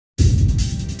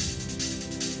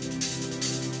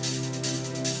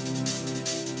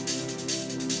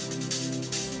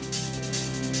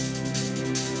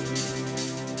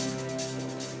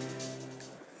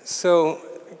So,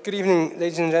 good evening,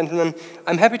 ladies and gentlemen.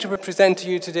 I'm happy to present to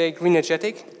you today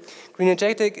Greenergetic.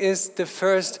 Greenergetic is the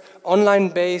first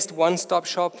online-based one-stop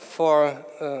shop for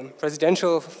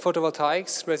residential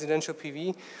photovoltaics, residential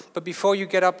PV. But before you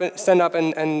get up, stand up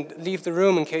and leave the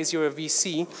room in case you're a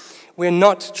VC, we're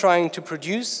not trying to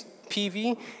produce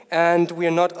PV, and we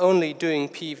are not only doing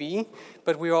PV,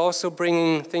 but we are also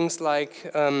bringing things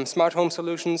like smart home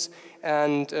solutions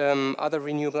and other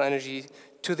renewable energy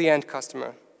to the end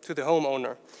customer, to the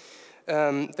homeowner.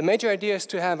 The major idea is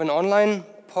to have an online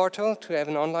portal, to have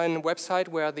an online website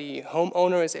where the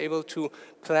homeowner is able to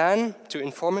plan, to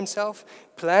inform himself,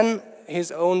 plan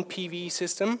his own PV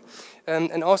system,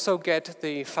 and also get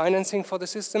the financing for the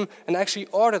system, and actually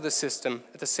order the system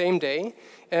at the same day,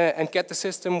 and get the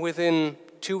system within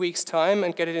 2 weeks' time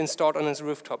and get it installed on his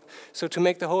rooftop. So to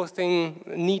make the whole thing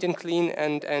neat and clean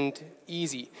and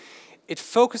easy. It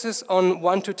focuses on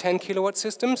 1 to 10 kilowatt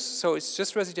systems, so it's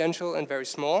just residential and very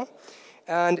small.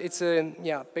 And it's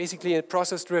basically a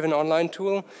process-driven online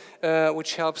tool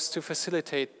which helps to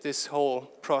facilitate this whole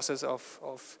process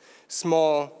of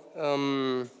small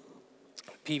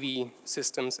PV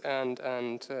systems and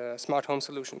smart home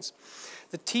solutions.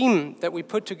 The team that we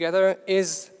put together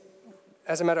is,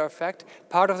 as a matter of fact,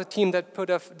 part of the team that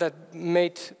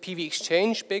made PV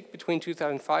Exchange big between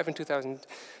 2005 and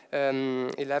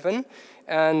 2011,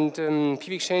 and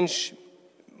PV Exchange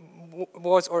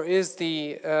was or is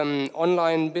the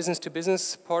online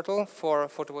business-to-business portal for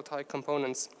photovoltaic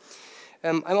components.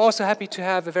 I'm also happy to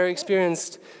have a very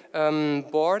experienced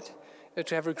board,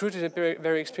 to have recruited a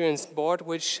very experienced board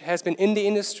which has been in the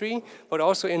industry but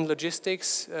also in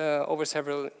logistics over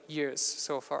several years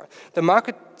so far. The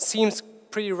market seems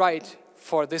pretty right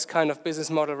for this kind of business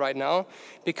model right now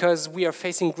because we are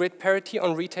facing grid parity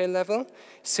on retail level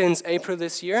since April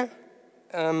this year.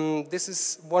 This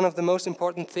is one of the most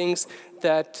important things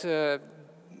that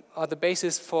are the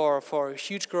basis for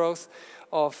huge growth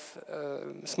of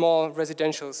small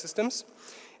residential systems.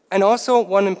 And also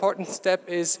one important step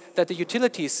is that the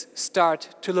utilities start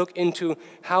to look into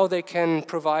how they can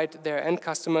provide their end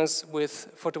customers with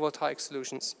photovoltaic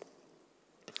solutions.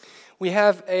 We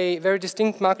have a very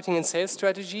distinct marketing and sales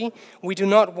strategy. We do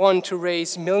not want to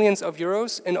raise millions of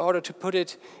euros in order to put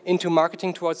it into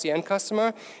marketing towards the end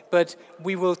customer, but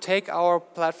we will take our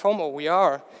platform, or we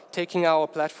are taking our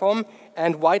platform,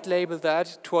 and white label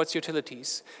that towards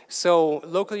utilities. So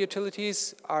local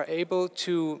utilities are able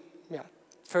to,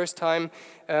 first time,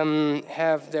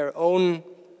 have their own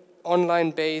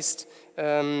online-based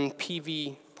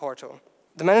PV portal.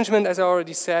 The management, as I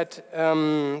already said,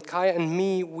 Kai and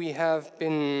me, we have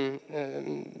been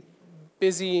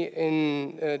busy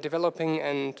in developing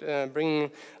and bringing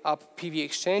up PV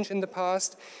Exchange in the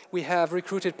past. We have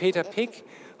recruited Peter Pick,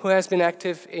 who has been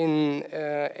active in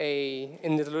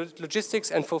the logistics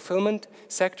and fulfillment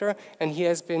sector, and he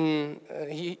has been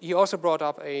he also brought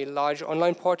up a large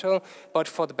online portal, but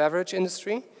for the beverage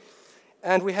industry.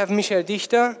 And we have Michael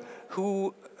Dichter,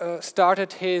 who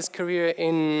started his career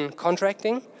in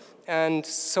contracting and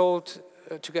sold,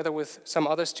 together with some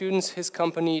other students, his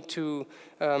company to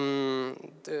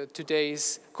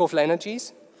today's Kofler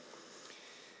Energies.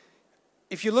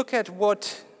 If you look at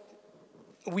what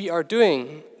we are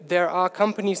doing, there are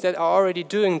companies that are already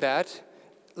doing that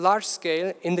large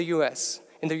scale in the US.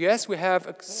 In the US, we have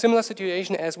a similar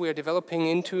situation as we are developing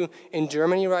into in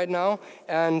Germany right now,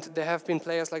 and there have been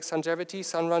players like Sungevity,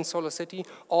 Sunrun, Solarcity,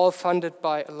 all funded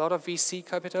by a lot of VC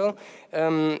capital,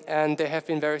 and they have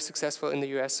been very successful in the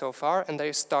US so far, and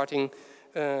they're starting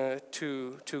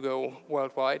to go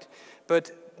worldwide.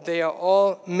 But they are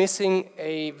all missing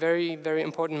a very, very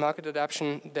important market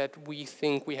adoption that we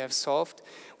think we have solved,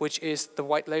 which is the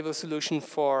white label solution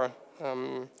for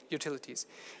utilities.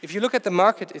 If you look at the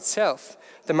market itself,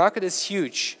 the market is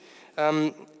huge.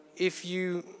 If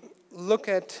you look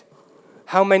at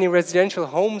how many residential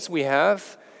homes we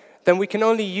have, then we can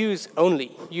only use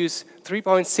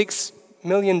 3.6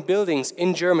 million buildings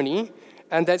in Germany,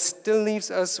 and that still leaves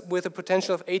us with a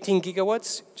potential of 18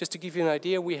 gigawatts. Just to give you an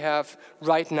idea, we have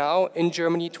right now in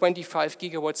Germany 25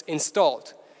 gigawatts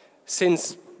installed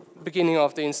since beginning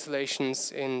of the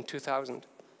installations in 2000.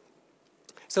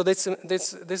 So this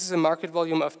is a market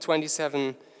volume of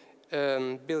 27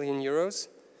 billion euros,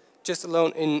 just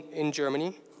alone in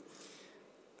Germany.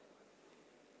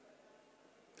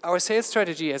 Our sales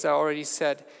strategy, as I already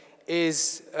said,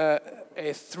 is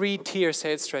a three-tier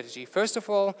sales strategy. First of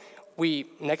all, we,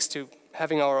 next to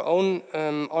having our own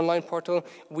online portal,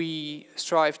 we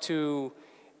strive to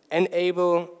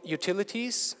enable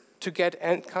utilities to get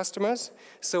end customers.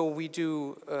 So we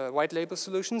do white label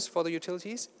solutions for the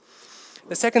utilities.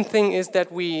 The second thing is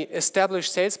that we establish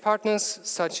sales partners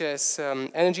such as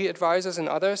energy advisors and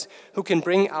others who can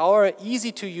bring our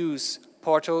easy-to-use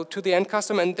portal to the end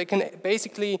customer, and they can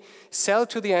basically sell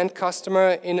to the end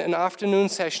customer in an afternoon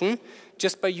session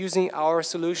just by using our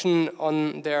solution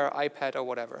on their iPad or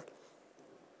whatever.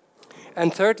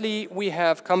 And thirdly, we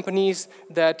have companies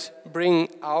that bring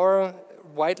our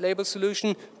white label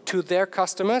solution to their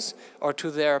customers or to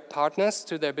their partners,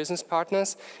 to their business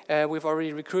partners. We've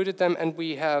already recruited them, and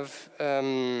we have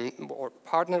or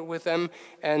partnered with them,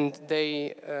 and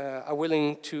they are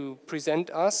willing to present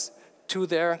us to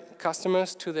their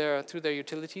customers, to their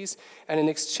utilities, and in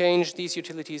exchange, these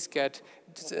utilities get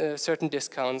certain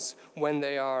discounts when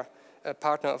they are a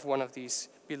partner of one of these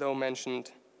below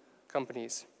mentioned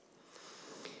companies.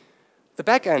 The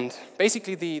back end,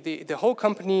 basically the whole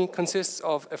company consists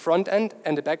of a front end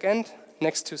and a back end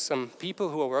next to some people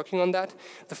who are working on that.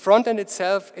 The front end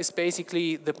itself is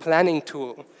basically the planning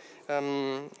tool.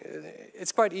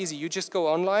 It's quite easy. You just go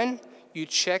online, you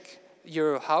check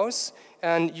your house,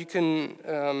 and you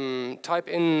can type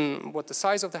in what the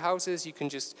size of the house is. You can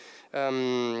just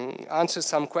answer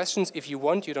some questions if you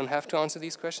want. You don't have to answer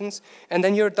these questions. And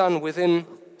then you're done within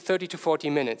 30 to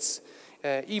 40 minutes,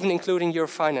 even including your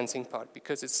financing part,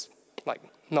 because it's like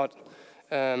not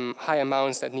high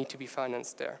amounts that need to be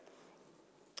financed there.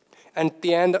 And at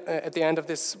the end of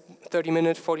this 30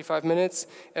 minutes, 45 minutes,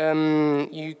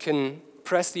 you can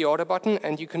press the order button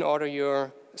and you can order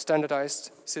your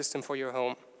standardized system for your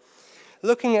home.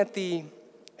 Looking at the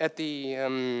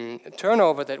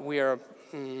turnover that we are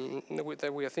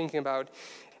thinking about,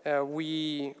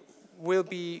 we will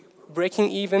be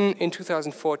breaking even in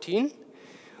 2014.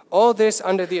 All this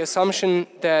under the assumption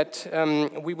that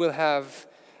we will have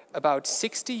about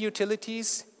 60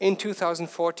 utilities in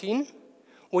 2014,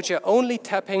 which are only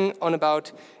tapping on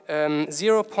about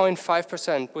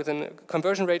 0.5% with a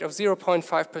conversion rate of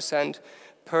 0.5%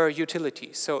 per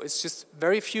utility. So it's just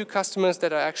very few customers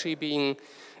that are actually being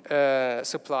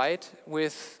supplied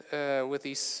with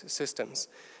these systems.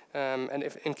 And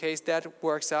if in case that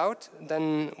works out,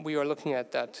 then we are looking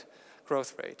at that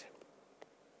growth rate.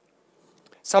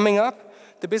 Summing up,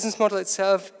 the business model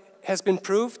itself has been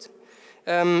proved.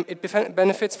 It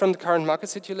benefits from the current market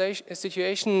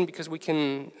situation because we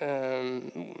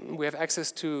have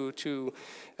access to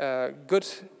good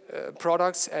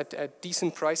products at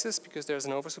decent prices because there's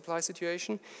an oversupply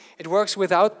situation. It works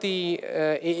without the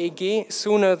EEG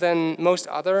sooner than most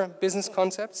other business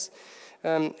concepts.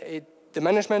 The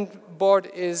management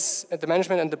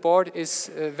and the board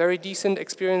is very decent,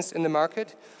 experienced in the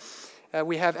market.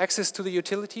 We have access to the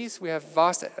utilities. We have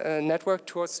vast network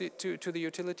to the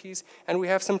utilities, and we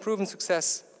have some proven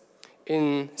success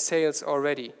in sales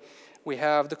already. We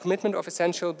have the commitment of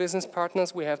essential business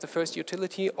partners. We have the first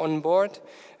utility on board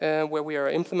where we are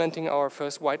implementing our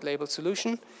first white label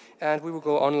solution, and we will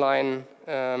go online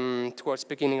towards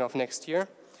beginning of next year.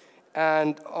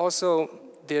 And also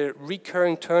the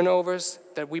recurring turnovers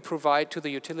that we provide to the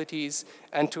utilities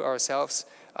and to ourselves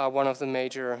are one of the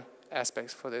major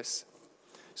aspects for this.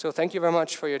 So thank you very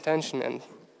much for your attention, and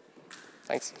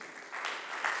thanks.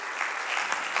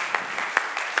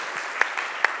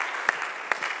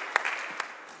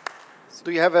 So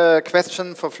do you have a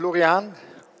question for Florian?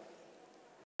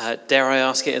 Dare I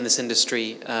ask it in this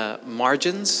industry,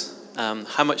 margins?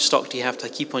 How much stock do you have to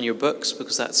keep on your books?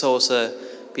 Because that's also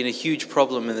been a huge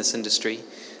problem in this industry.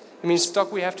 You mean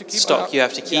stock we have to keep? Stock you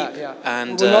have to keep? Yeah.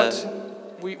 And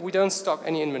we don't stock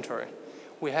any inventory.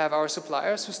 We have our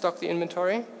suppliers who stock the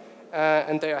inventory,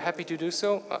 and they are happy to do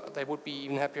so. They would be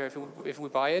even happier if we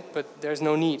buy it, but there's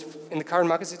no need. In the current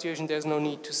market situation, there's no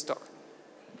need to stock.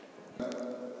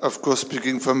 Of course,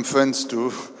 speaking from France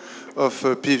of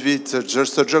PV, it's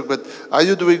just a joke, but are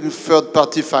you doing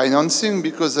third-party financing?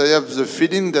 Because I have the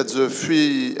feeling that the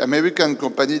three American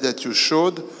companies that you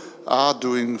showed are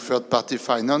doing third-party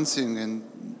financing, and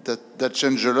that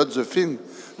changed a lot the thing.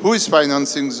 Who is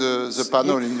financing the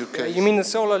panel in UK? You mean the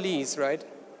solar lease, right?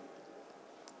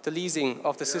 The leasing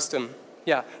of the system.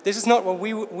 Yeah, this is not what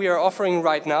we are offering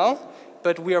right now,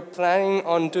 but we are planning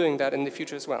on doing that in the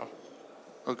future as well.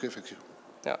 Okay, thank you.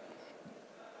 Yeah.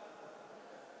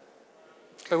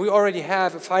 But we already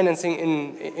have financing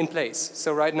in place.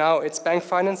 So right now it's bank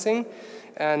financing,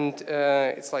 and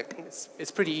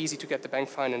it's pretty easy to get the bank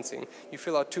financing. You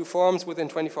fill out 2 forms, within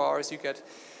 24 hours you get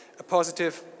a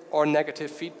positive or negative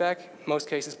feedback, most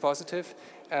cases positive,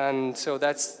 and so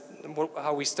that's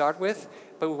how we start with.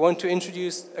 But we want to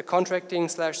introduce a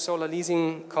contracting/solar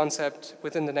leasing concept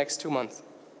within the next 2 months.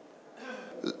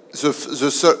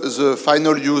 The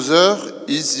final user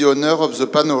is the owner of the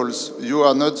panels. You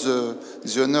are not the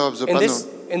owner of the panel.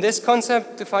 In this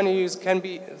concept, the final use can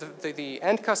be the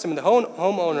end customer, the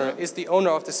homeowner is the owner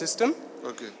of the system.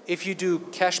 Okay. If you do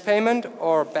cash payment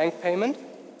or bank payment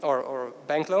or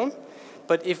bank loan,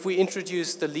 but if we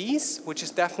introduce the lease, which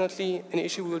is definitely an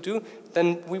issue we will do,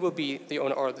 then we will be the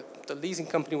owner, or the leasing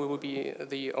company will be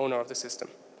the owner of the system.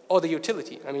 Or the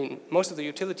utility. I mean, most of the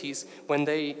utilities, when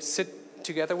they sit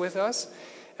together with us,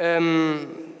 the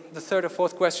third or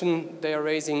fourth question they are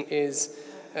raising is,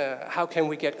 how can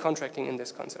we get contracting in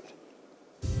this concept?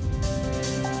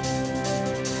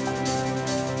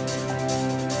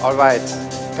 All right.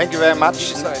 Thank you very much.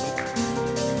 You decide.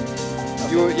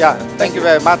 Thank you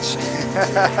very much.